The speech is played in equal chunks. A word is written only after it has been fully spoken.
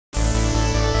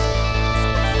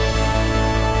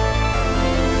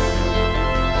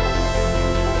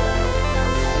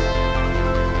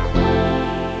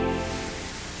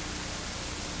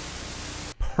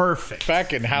Perfect.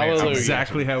 Fucking hallelujah.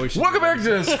 Exactly how we should. Welcome back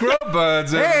to Scrub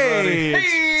Budz, everybody.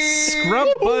 Hey, Scrub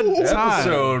Budz time.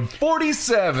 Episode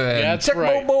 47. Yeah, that's Tecmo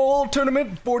right. Bowl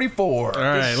Tournament 44. All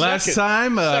right, last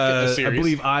time, second in the I series.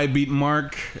 believe I beat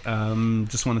Mark.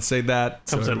 Just want to say that.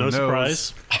 Comes so at no everyone knows.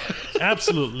 surprise.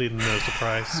 Absolutely no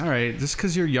surprise. All right, just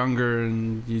because you're younger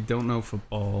and you don't know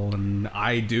football, and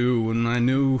I do, and I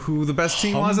knew who the best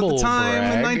team was at the Humble time in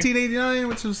brag. 1989,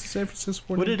 which was the San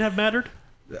Francisco 49ers. Would it have mattered?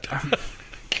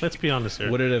 Let's be honest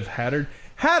here. Would it have Hattered?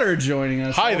 Hatter joining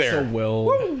us. Hi also there.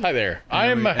 Will. Hi there. I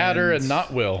am MadHatter and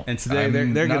not Will. And today I'm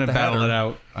they're not going to the battle Hatter. it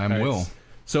out. I'm All right. Will.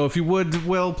 So if you would,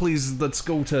 Will, please let's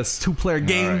go to a two-player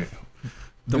game. All right.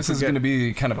 This is forget- going to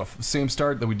be kind of a same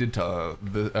start that we did to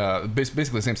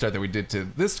basically the same start that we did to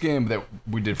this game that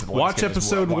we did for the last Watch game as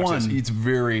episode well. Watch one. this. It's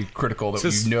very critical that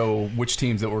Just- you know which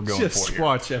teams that we're going Just for here.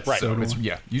 watch episode It's- one.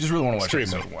 yeah, you just really want to watch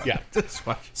Extremely. episode one. Yeah. Just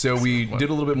watch. So we did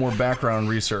a little bit more background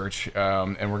research,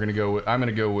 and we're gonna go. I'm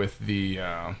gonna go with the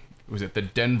was it the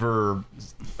Denver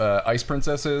Ice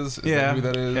Princesses? Is Yeah, that who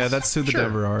that is? yeah, that's who the Sure.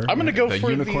 Denver are. I'm going to go the for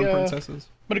Unicorn the Princesses.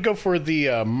 I'm going to go for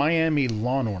the Miami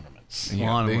lawn ornaments. Yeah,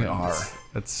 lawn they ornaments. are.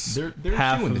 That's They're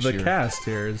half doing of this the year. cast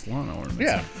here is lawn ornaments.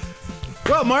 Yeah.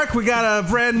 Well, Mark, we got a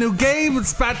brand new game.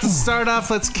 It's about to start off.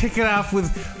 Let's kick it off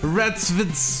with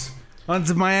Redsvits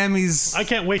onto Miami's. I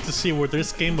can't wait to see where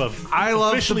this game of I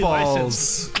love the officially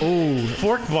licensed balls. Oh,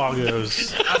 forkball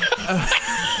goes.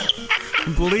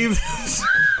 I believe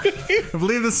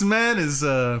this man is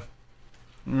all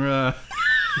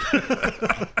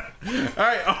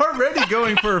right, already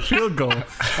going for a field goal.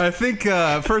 I think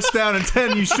first down and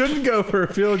 10, you shouldn't go for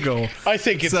a field goal. I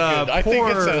think it's good. I think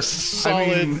it's a solid.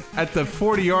 I mean, at the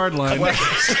 40-yard line.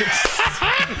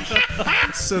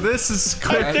 So this is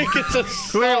I think it's a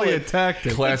clearly a solid.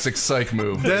 tactic. Classic psych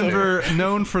move. Denver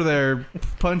known for their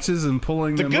punches and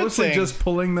pulling them. good Mostly thing- just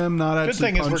pulling them, not Good actually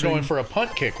thing is punching. we're going for a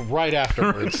punt kick right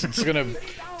afterwards. It's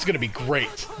gonna be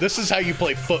great. This is how you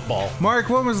play football. Mark,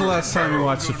 when was the last time you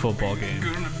watched a football game?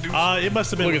 It must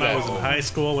have been Look when at I that. was in high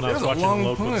school when I was That was a watching long a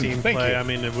local punt. team Thank play. you. I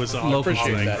mean, it was Local all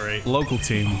team. great. Local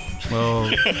team. Well,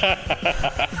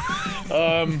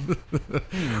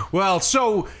 well.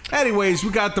 So, anyways,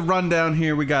 we got the rundown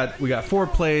here. We got 4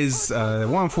 plays,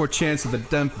 1-4 chance of the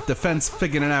defense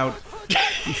figuring it out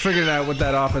what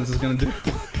that offense is going to do.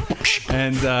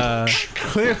 And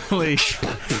clearly,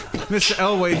 Mr.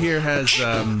 Elway here has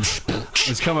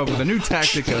come up with a new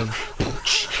tactic of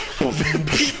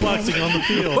Beatboxing on the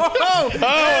field. All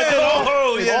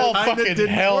kinda fucking didn't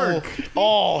hell. work.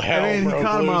 All hell. I mean, he broke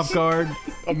caught him loose. off guard.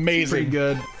 Pretty Amazing.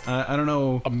 good. I don't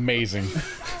know. Amazing.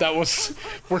 That was.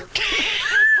 We're.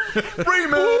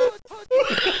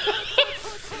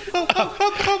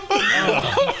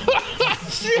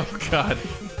 God.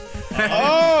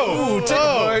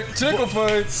 Tickle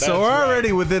fight. So we're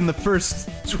already within the first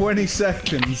 20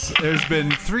 seconds. There's been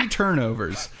 3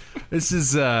 turnovers. This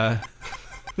is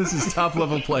top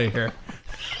level play here,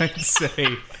 I'd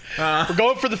say. We're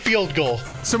going for the field goal.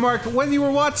 So Mark, when you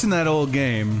were watching that old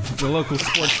game, the local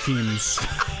sports teams,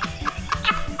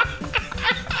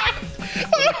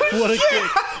 What a kick.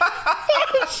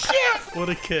 What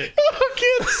a kick. I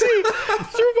can't see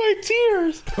through my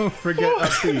tears. don't forget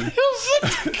uppy.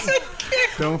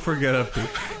 Don't forget uppy.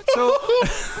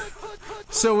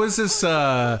 So is this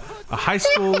a high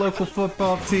school local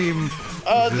football team?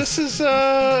 This is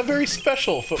a very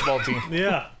special football team.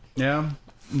 Yeah. Yeah.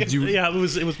 Did you? Yeah, it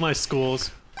was my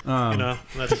schools. You know,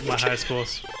 that's my high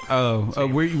schools.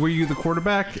 Were you the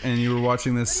quarterback and you were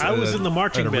watching this? I was in the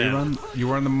marching at a band. rerun? You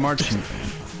were in the marching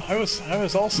band. I was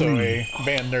also a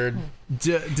band nerd.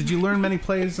 Did you learn many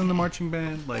plays in the marching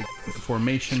band, like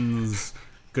formations,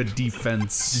 good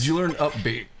defense? Did you learn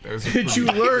upbeat? Did you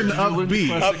learn upbeat?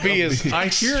 Upbeat is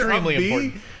extremely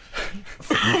upbeat.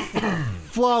 important.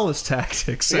 Flawless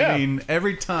tactics. Yeah. I mean,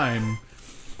 every time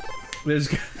there's.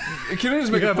 Can I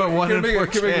just make You a have a quick, one can I in make, four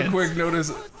can I make a chance. quick notice?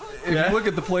 If Yeah? you look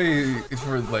at the play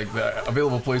for like the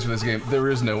available plays for this game, there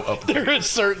is no upbeat. There is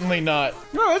certainly not.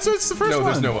 No, it's the first No, one.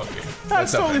 there's no upbeat.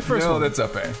 That's up totally A. first no, one. that's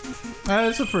up A.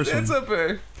 That's the first It's one. up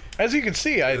A. As you can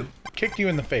see, I kicked you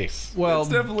in the face. Well,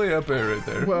 It's definitely up A right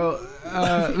there. well.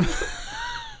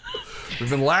 We've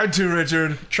been lied to,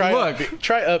 Richard. Try Look. upbeat.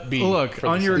 Try upbeat. Look, for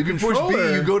on this your one. If you push B,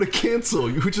 controller- you go to cancel,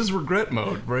 which is regret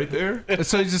mode right there.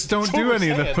 So you just don't That's what do we're any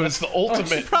of saying. those. That's the Oh, I ultimate.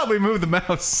 should probably move the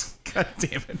mouse. God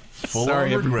damn it. Full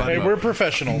Sorry, on regret everybody. Hey, we're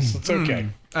professionals. It's okay.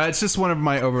 It's just one of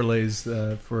my overlays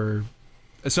for.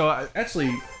 So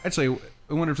actually, I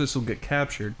wonder if this will get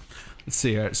captured. Let's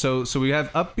see. So we have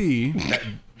up B.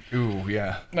 Ooh,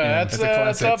 yeah. No, that's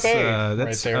That's a up classic. A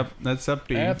That's right there. up. That's up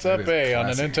B. That's That up is A on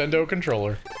a classic. Nintendo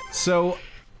controller. So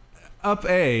up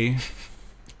A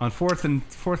On fourth and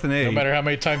A. No matter how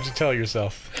many times you tell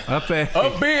yourself. Up A.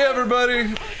 Up B,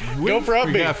 everybody. Go for up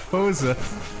We B. got Foza.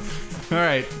 All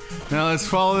right, now let's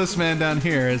follow this man down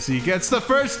here as he gets the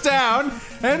first down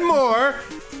and more.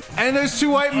 And there's two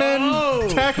white men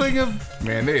tackling him.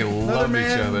 Man, they love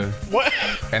man. each other. What?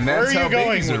 And Where that's are how you going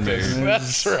babies are with this? made.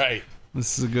 That's right.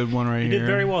 This is a good one right You here. did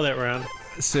very well that round.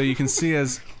 So you can see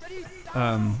as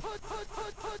all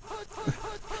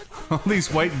these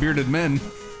white bearded men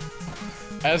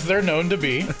As they're known to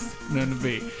be. known to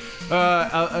be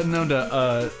known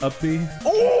to up B.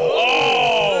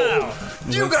 Oh!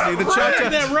 You got See the cha-cha?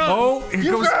 that run. Oh,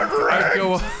 here goes. I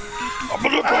go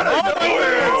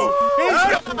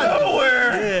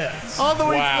Yes. all the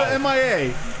way Wow. to the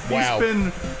MIA. Wow. He's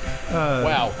been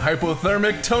Wow.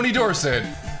 Hypothermic Tony Dorsett.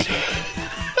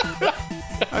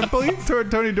 I believe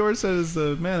Tony Dorsett is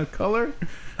the man of color.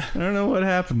 I don't know what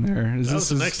happened there. Is That this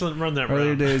was an his excellent run that earlier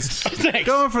round. days? Thanks.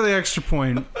 Going for the extra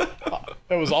point.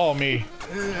 That was all me.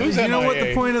 Who's You know what the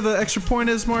MIA? point of the extra point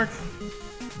is, Mark?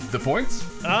 The points?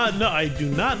 No, I do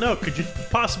not know. Could you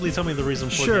possibly tell me the reason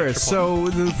for the Sure. extra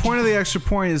point? So the point of the extra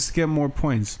point is to get more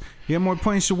points. You get more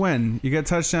points, you win. You get a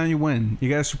touchdown, you win. You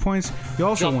get extra points, you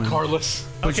also Jump win. Carlos.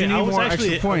 But you need more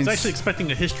extra I points. was actually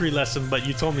expecting a history lesson, but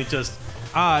you told me just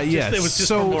Yes. it was just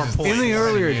so for more points. in the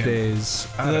earlier Yeah. days,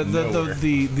 Out of nowhere.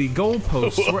 the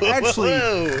goalposts were actually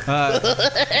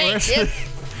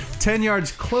 10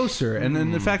 yards closer, and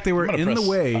in fact they were gonna in the press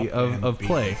way up of and B.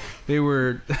 play. They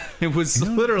were. It was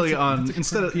literally on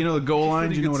instead of the goal line.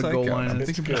 Do you know what a goal line I is?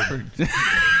 think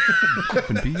Up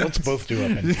and B. Let's both do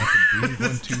up and down. 1,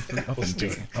 2, 3. Up Let's and do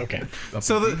B. it. Okay. Up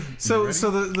So and the B. so You so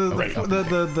ready?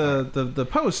 the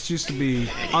posts used to be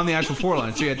on the actual four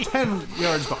line. So you had 10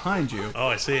 yards behind you. Oh,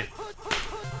 I see.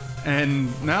 And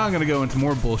now I'm gonna go into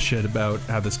more bullshit about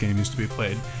how this game used to be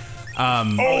played.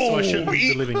 So I shouldn't be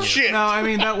eat believing you. shit. No, I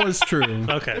mean that was true.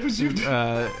 Okay. It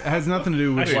has nothing to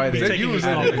do with I why should be they taking used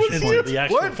you it. into the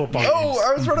actual football games.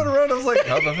 I was running around. I was like,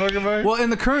 how the fuck am I? Well, in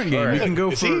the current game, Alright. you can go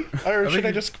Is for he? Or should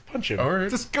I just punch him? All right.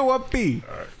 just go up B.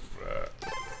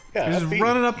 Yeah, You're just up B.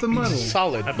 running up the middle.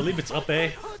 Solid. I believe it's up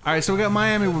A. All right, so we got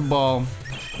Miami with ball.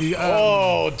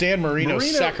 Oh, Dan Marino,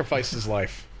 Marino. sacrificed his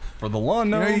life. For the lawn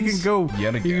You know, gnomes. you can go. Yet You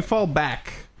again. can fall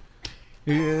back.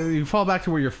 You can fall back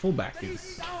to where your fullback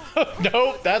is.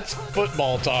 No, that's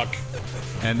football talk.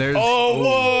 And there's. Oh,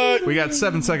 what? We got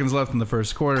 7 seconds left in the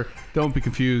first quarter. Don't be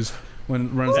confused when it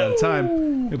runs out of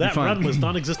time. It'll be That fine. run was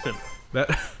non-existent. that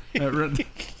run.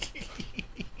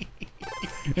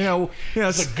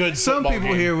 It's a good some football people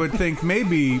game. here would think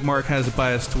maybe Mark has a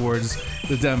bias towards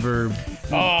the Denver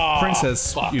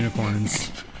Princess fuck.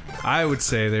 Unicorns. I would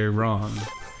say they're wrong.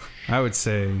 I would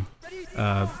say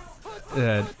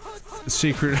that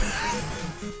secret.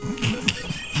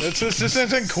 This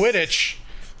isn't Quidditch.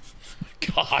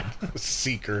 God,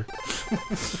 Seeker.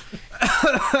 It's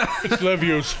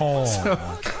Leviosa.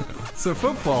 So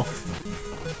football.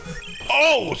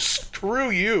 Oh, screw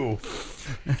you.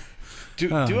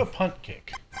 Do a punt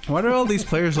kick. Why do all these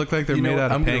players look like they're You know, made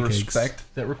out of I'm going to pancakes? respect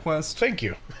that request Thank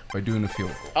you. by doing a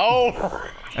field goal. Oh,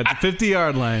 At the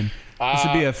 50-yard line. It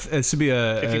should be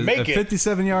a if you make it,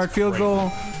 57-yard field great.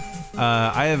 goal.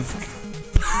 I have.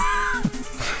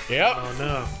 yep. Oh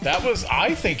no. That was.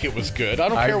 I think it was good. I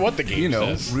don't care what the game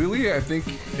says. Really, I think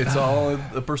it's all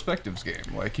a perspectives game.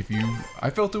 Like, I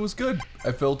felt it was good.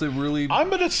 I felt it really.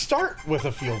 I'm gonna start with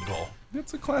a field goal.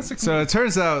 It's a classic. So it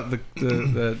turns out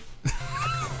the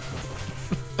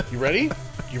You ready?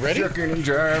 You ready? Jerking and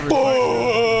driving.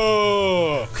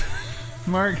 Oh!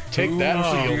 Mark. Take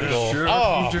that field goal.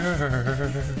 Oh,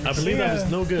 I believe that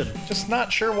was no good. just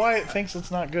not sure why it thinks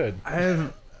it's not good. I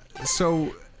have.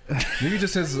 So Maybe it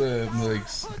just has like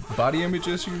body image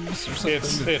issues or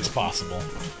something. It's possible.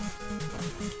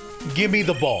 Give me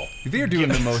the ball. They are doing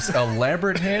the most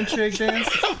elaborate handshake dance.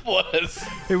 Was.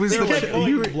 it was They kept the. going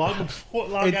You were,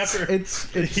 long after. it's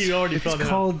He already it's fell down.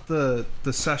 called the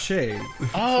sachet.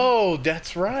 Oh,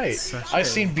 that's right. Sachet. I've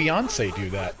seen Beyonce do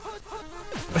that.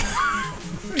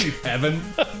 Evan.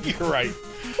 You're right.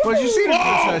 Well, you seen it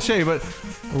the sachet, but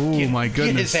oh my Get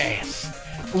goodness! his ass.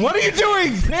 What are you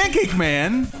doing, Pancake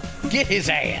Man? Get his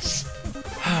ass.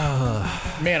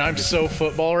 Man, I'm so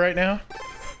football right now.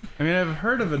 I mean, I've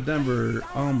heard of a Denver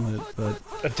omelet, but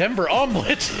A Denver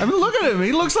omelet. I mean, look at him.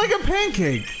 He looks like a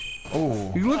pancake.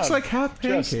 Oh, He looks like half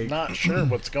Just pancake. not sure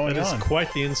what's going That is on.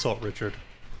 quite the insult, Richard.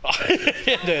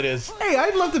 That is. Hey,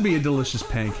 I'd love to be a delicious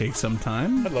pancake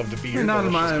sometime. I'd love to be I your mean, not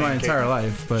in delicious my pancake. entire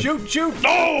life, but shoot!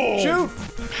 No! Shoot!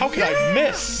 How could I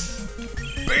miss?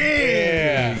 Bang!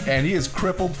 Yeah. And he is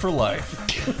crippled for life.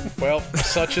 Well,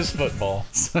 such is football.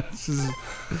 such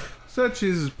Such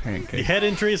as The pancake. head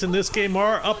injuries in this game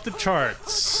are up the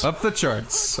charts. Up the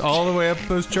charts. All the way up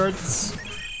those charts.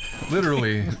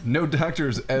 Literally, no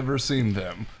doctor's ever seen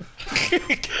them.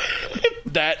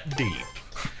 That deep.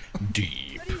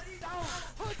 Deep.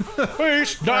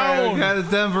 Face All right, down. we got the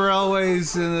Denver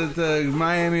Elways and the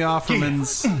Miami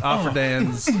Offermans.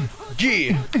 Offerdans.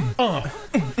 Yeah.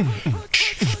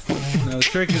 Now, the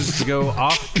trick is to go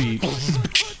offbeat,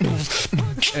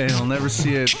 and you'll never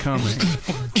see it coming.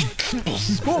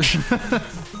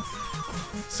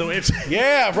 So if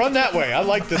Yeah, run that way. I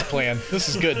like this plan. This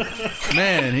is good.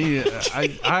 Man,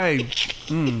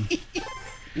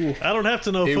 I don't have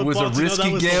to know It football was a to know risky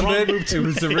that was the wrong gambit. move to it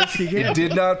was a risky game. It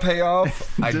did not pay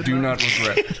off. I do not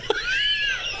regret it.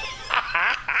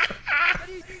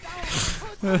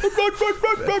 All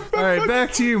right,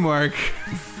 back to you, Mark.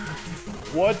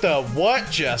 What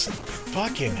just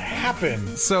fucking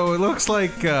happened? So it looks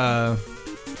like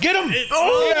Get him!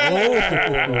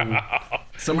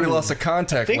 Somebody lost a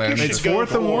contact think you lens. should it's go 4th and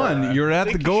for- 1. You're at I the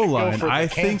think you goal should go line. for the I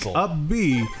think cancel. up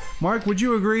B. Mark, would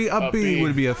you agree? Up B B.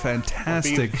 would be a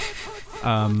fantastic.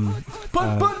 Punt,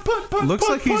 Looks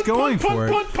like he's going for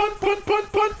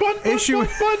it. Issue.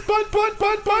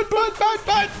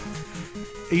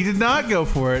 He did not go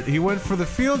for it. He went for the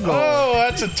field goal. Oh,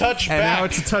 that's a touchback. And now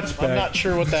it's a touchback. I'm not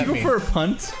sure what that Did you means. go for a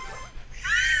punt?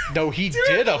 No, he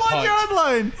did a 1 punt. yard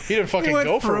line. He didn't fucking went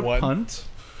go for a one. punt.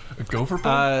 Go for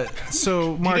punt.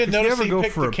 So Mark, You if didn't you notice ever he go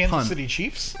picked for the a Kansas punt, City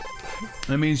Chiefs?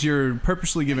 that means you're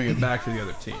purposely giving it back to the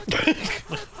other team.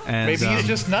 And, Maybe he's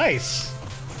just nice.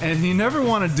 And you never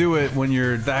want to do it when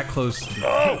you're that close.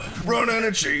 Run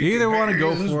and shake. You either want to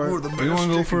go hands, for we're it, the or you want to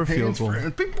go best for a shaking field goal.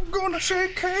 hands friends. People gonna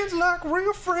shake hands like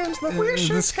real friends, like we shake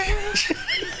This- hands.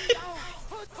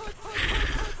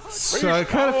 So I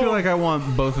kind of feel like I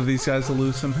want both of these guys to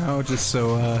lose somehow, just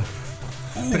so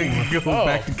they can go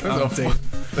back to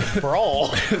commentate. Brawl.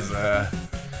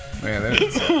 Man, that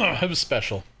is, It was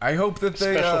special. I hope that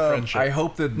they. Special friendship. I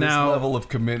hope that this Now- level of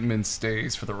commitment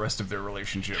stays for the rest of their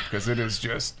relationship because it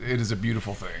is a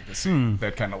beautiful thing to see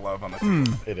that kind of love on the field.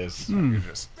 It is. It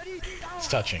just, It's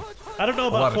touching. I don't know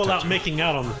lot about of full out touching. making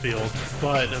out on the field,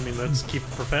 but I mean let's keep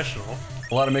it professional.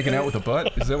 a lot of making out with a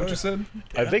butt. Is that what you said?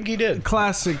 I think he did.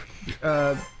 Classic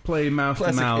play mouth to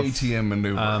Classic mouth. ATM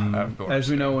maneuver. of course. As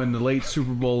we know, in the late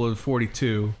Super Bowl of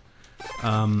 '42,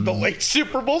 The late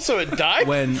Super Bowl, so it died?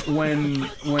 when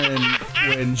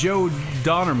Joe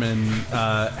Donnerman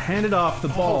handed off the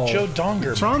ball Joe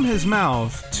Donger. from his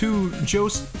mouth to Joe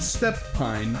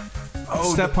Steppine.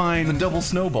 Steppine. the double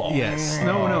snowball. Yes.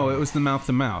 No, it was the mouth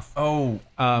to mouth. Oh,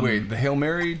 wait, the Hail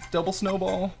Mary double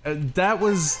snowball? That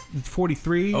was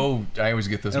 43. Oh, I always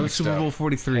get those that was mixed Super Bowl up.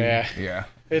 43. Yeah, Yeah.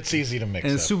 it's easy to mix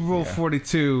And up. Super Bowl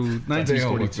 42, They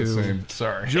all look the 1942. same.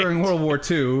 Sorry. During World War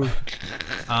II,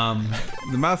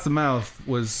 the mouth to mouth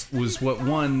was what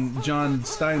won John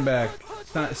Steppine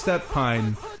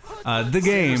the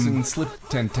game. Sanderson slip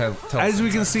As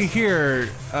we can see here,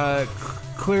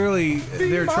 clearly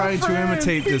they're trying to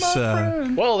imitate this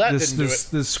Well, that didn't do it.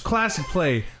 this classic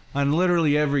play on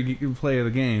literally every play of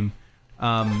the game.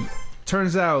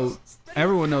 Turns out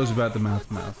everyone knows about the mouth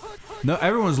to mouth. No,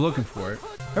 everyone's looking for it.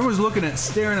 Everyone's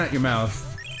staring at your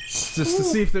mouth just to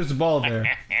see if there's a ball there.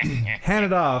 Hand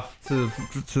it off to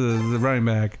the running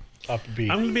back. Upbeat.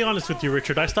 I'm gonna be honest with you,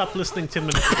 Richard. I stopped listening 10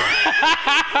 minutes ago.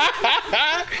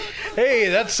 Hey,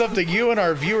 that's something you and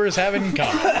our viewers have in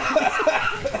common.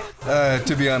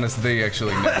 To be honest, they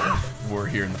actually never were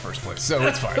here in the first place, so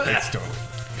it's fine. It's totally.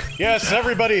 Yes,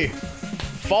 everybody,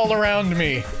 fall around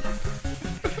me.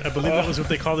 I believe that was what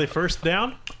they call the first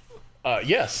down.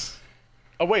 Yes.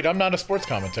 Oh, wait, I'm not a sports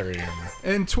commentator anymore.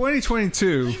 In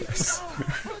 2022, when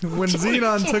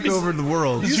Xenon took over the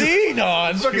world,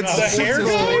 Xenon! The hair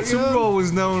guy? Super Bowl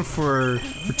was known for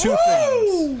two things.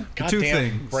 Two Goddamn,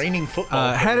 things. raining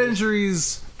football. Head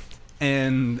injuries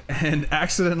and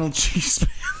accidental cheese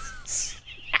pants.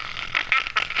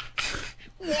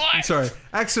 What? I'm sorry,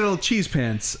 accidental cheese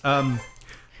pants.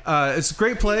 It's a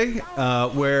great play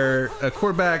where a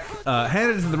quarterback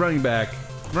handed it to the running back.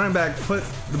 Running back put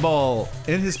the ball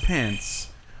in his pants.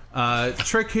 The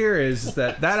trick here is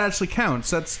that actually counts.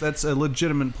 That's a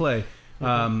legitimate play.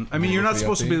 I mean, you're not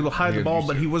supposed to be able to hide the ball,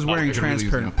 but he was wearing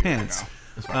transparent pants.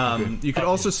 You could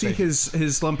also see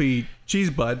his lumpy cheese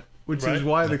butt, which is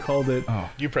why they called it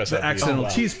You press the that. accidental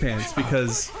cheese pants,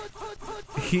 because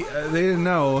they didn't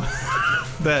know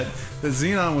that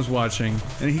Xenon was watching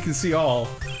and he can see all,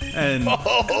 and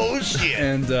Oh, shit.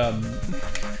 and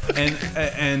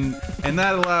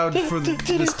that allowed for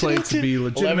this play to be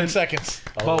 11 legitimate. seconds.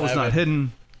 Ball was not 11.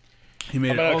 hidden. He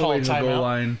made it gonna all the call way a to the goal timeout.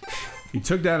 line. He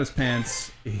took down his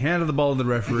pants. He handed the ball to the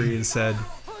referee and said,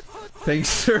 Thanks,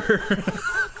 sir.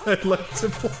 I'd like to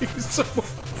play some more.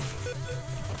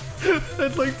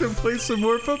 I'd like to play some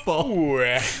more football.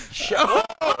 Yeah.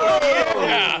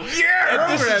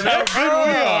 And this is how good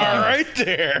we are, right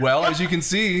there. Well, as you can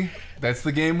see, that's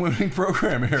the game-winning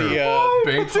program here.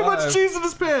 The, Too much cheese in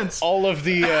his pants. all of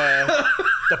the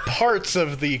parts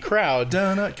of the crowd.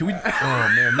 Can we? Oh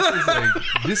man,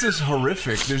 this is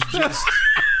horrific.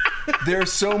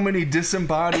 There's so many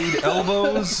disembodied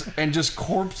elbows and just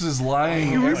corpses lying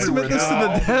Can we everywhere. submit this to the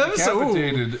devs?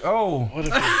 Decapitated. Oh, What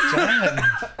have we done?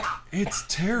 it's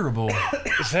terrible.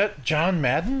 Is that John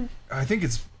Madden? I think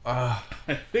it's. I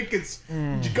think it's.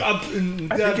 I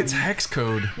think it's hex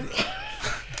code.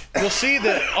 You'll see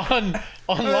that on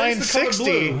line the color 60,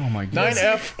 blue. Oh my goodness.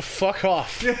 9F, fuck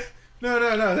off. No.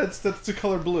 That's the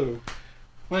color blue.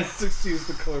 Line 60 is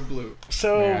the color blue.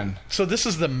 Man. So this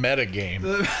is the meta game.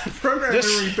 The program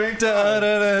This- bank.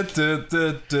 I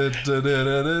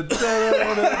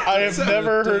have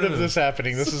never heard of this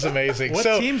happening. This is amazing. What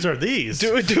so teams are these?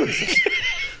 do we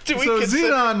So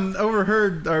consider? Xenon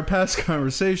overheard our past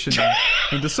conversation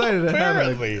and decided to have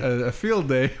Apparently. a field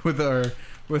day with our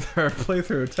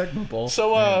playthrough of Tecmo Bowl.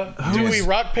 So do we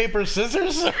rock paper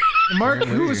scissors? Mark,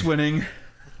 who is winning?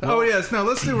 Oh yes, no.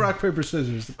 Let's do rock paper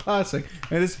scissors, the classic.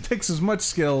 And this takes as much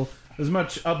skill, as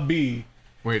much up B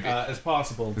Wait, as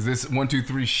possible. is this 1, 2,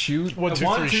 3 shoot? 1, 2,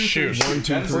 3, shoot. One,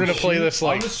 two, That is three, We're gonna play shoot. this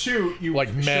like on the shoot. You like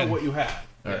show men. what you have.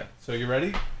 Yeah. So you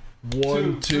ready?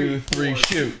 1, 2, 3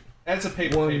 shoot. That's a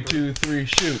paper. 1, 2, 3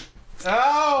 shoot.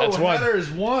 Oh, That's one. Heather is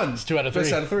one. It's 2 out of 3.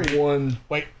 Best out of 3. 1.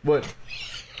 Wait. What?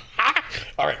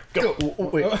 All right, go.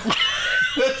 Wait.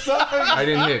 That's not. I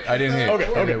didn't hit.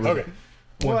 Okay.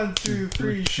 1, 2,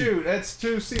 3, shoot. That's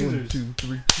 2 Caesars. 1, 2,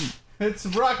 3 shoot. It's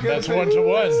rocket. That's 1 to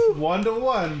 1. 1 to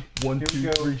 1. 1, Here we 2,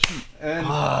 go. 3 shoot. And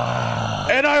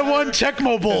And I won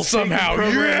Tecmo Bowl somehow.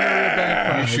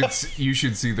 Yeah. You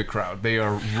should see the crowd. They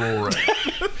are roaring.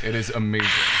 It is amazing.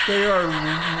 they are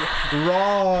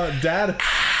raw data.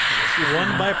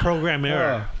 Won by program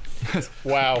error.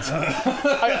 Wow.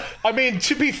 I mean,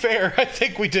 to be fair, I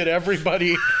think we did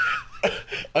everybody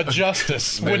a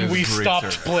justice when is we great,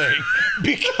 stopped sir. playing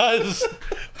because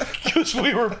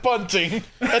we were punting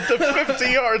at the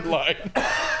 50-yard line.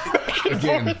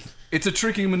 Again, it's a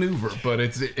tricky maneuver, but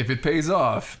if it pays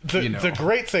off, The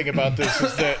great thing about this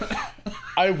is that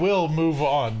I will move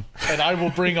on and I will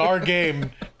bring our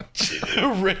game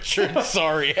to Richard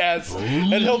Sorry Ass, and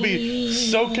he'll be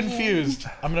so confused.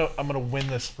 I'm gonna win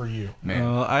this for you. Man,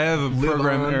 I have a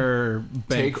program on, error.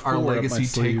 take our legacy,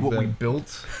 take what we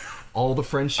built, all the I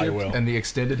friendship will. and the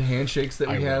extended handshakes that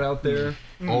we had out there,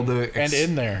 all the And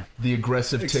in there, the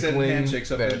aggressive Extended tickling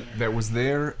handshakes up in that was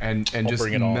there, and just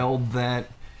bring it all. meld that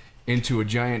into a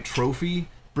giant trophy.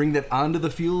 Bring that onto the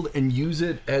field and use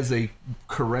it as a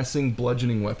caressing,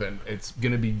 bludgeoning weapon. It's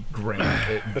gonna be great.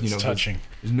 It's touching.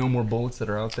 There's no more bullets that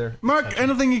are out there. Mark,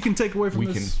 anything you can take away from We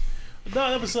this? No,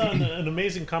 that was an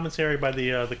amazing commentary by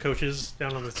the coaches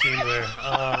down on the team there.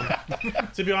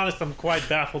 To be honest, I'm quite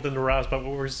baffled and aroused by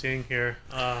what we're seeing here.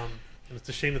 And it's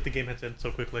a shame that the game had to end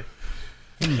so quickly.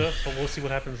 So, but we'll see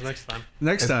what happens next time.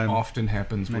 Next As time, often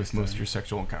happens with most of your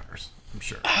sexual encounters, I'm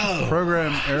sure.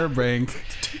 program error bank.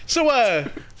 So,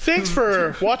 thanks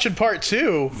for watching part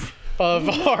 2 of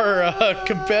our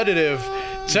competitive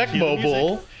Tecmo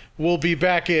Bowl. We'll be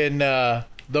back in the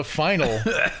final.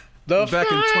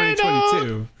 Back in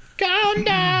 2022.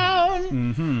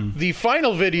 Countdown. The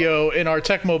final video in our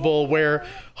Tecmo Bowl, where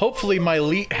hopefully my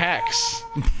elite hacks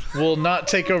will not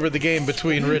take over the game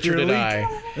between Richard and I.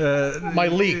 My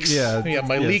leaks. Yeah,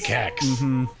 my yes. leak hacks.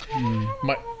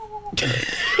 My.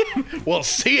 We'll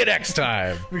see you next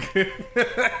time.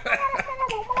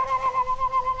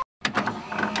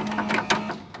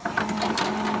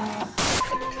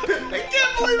 I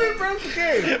can't believe we broke the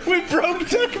game. We broke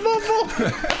Tecmo Bowl.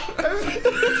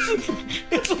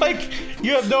 It's like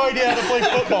you have no idea how to play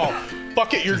football.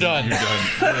 Fuck it, you're done.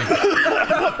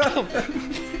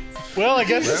 Well, I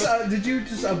guess Did you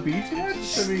just upbeat too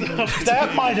much? I mean,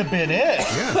 that might have been it.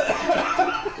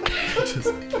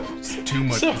 It's too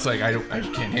much. It's like I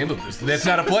can't handle this. That's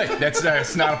not a play. That's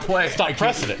not a play. Stop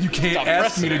pressing it. You can't Stop ask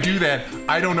pressing me to it. do that.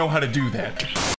 I don't know how to do that.